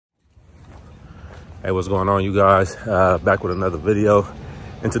Hey, what's going on, you guys? Back with another video.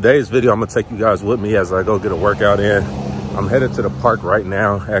 In today's video, I'm gonna take you guys with me as I go get a workout in. I'm headed to the park right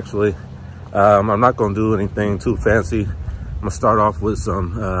now, actually. I'm not gonna do anything too fancy. I'm gonna start off with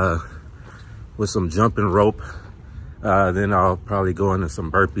some jumping rope. Then I'll probably go into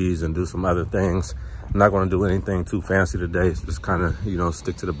some burpees and do some other things. I'm not gonna do anything too fancy today. It's just kind of, you know,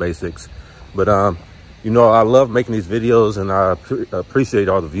 stick to the basics. But, you know, I love making these videos and I appreciate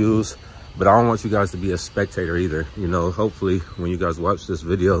all the views. But I don't want you guys to be a spectator either. You know, hopefully when you guys watch this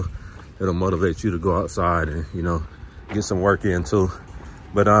video, it'll motivate you to go outside and, you know, get some work in too.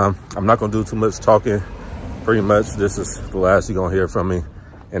 But I'm not gonna do too much talking. Pretty much this is the last you're gonna hear from me.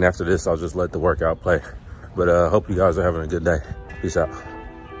 And after this, I'll just let the workout play. But hope you guys are having a good day. Peace out.